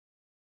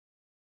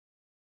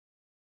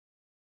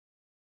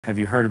Have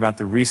you heard about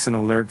the recent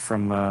alert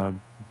from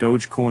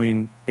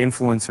Dogecoin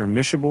influencer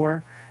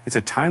Mishaboar? It's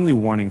a timely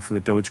warning for the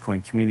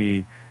Dogecoin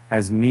community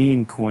as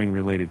meme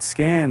coin-related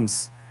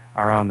scams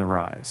are on the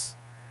rise.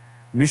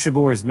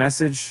 Mishaboar's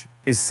message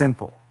is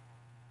simple.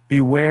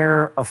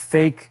 Beware of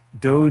fake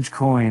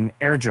Dogecoin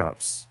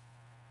airdrops.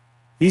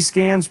 These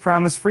scams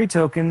promise free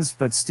tokens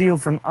but steal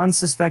from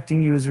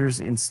unsuspecting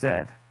users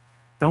instead.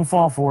 Don't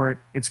fall for it.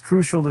 It's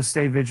crucial to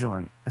stay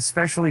vigilant,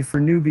 especially for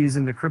newbies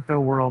in the crypto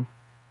world.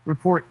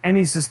 Report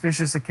any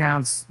suspicious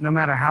accounts, no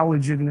matter how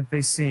legitimate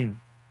they seem.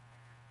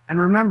 And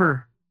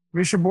remember,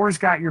 Mishaboar's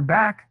got your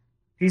back.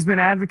 He's been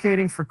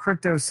advocating for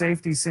crypto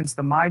safety since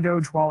the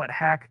MyDogeWallet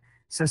hack.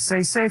 So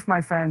stay safe, my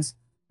friends,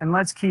 and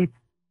let's keep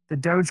the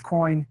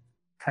Dogecoin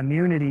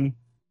community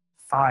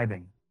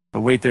vibing. But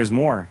wait, there's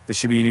more. The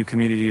Shiba Inu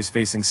community is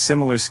facing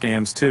similar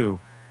scams too.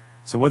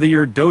 So whether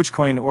you're a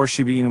Dogecoin or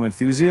Shiba Inu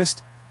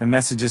enthusiast, the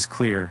message is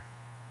clear.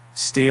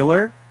 Stay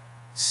alert,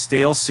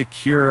 stay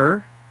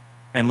secure,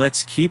 and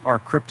let's keep our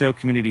crypto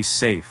community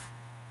safe.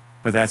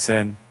 With that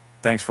said,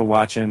 thanks for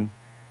watching,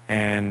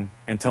 and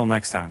until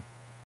next time.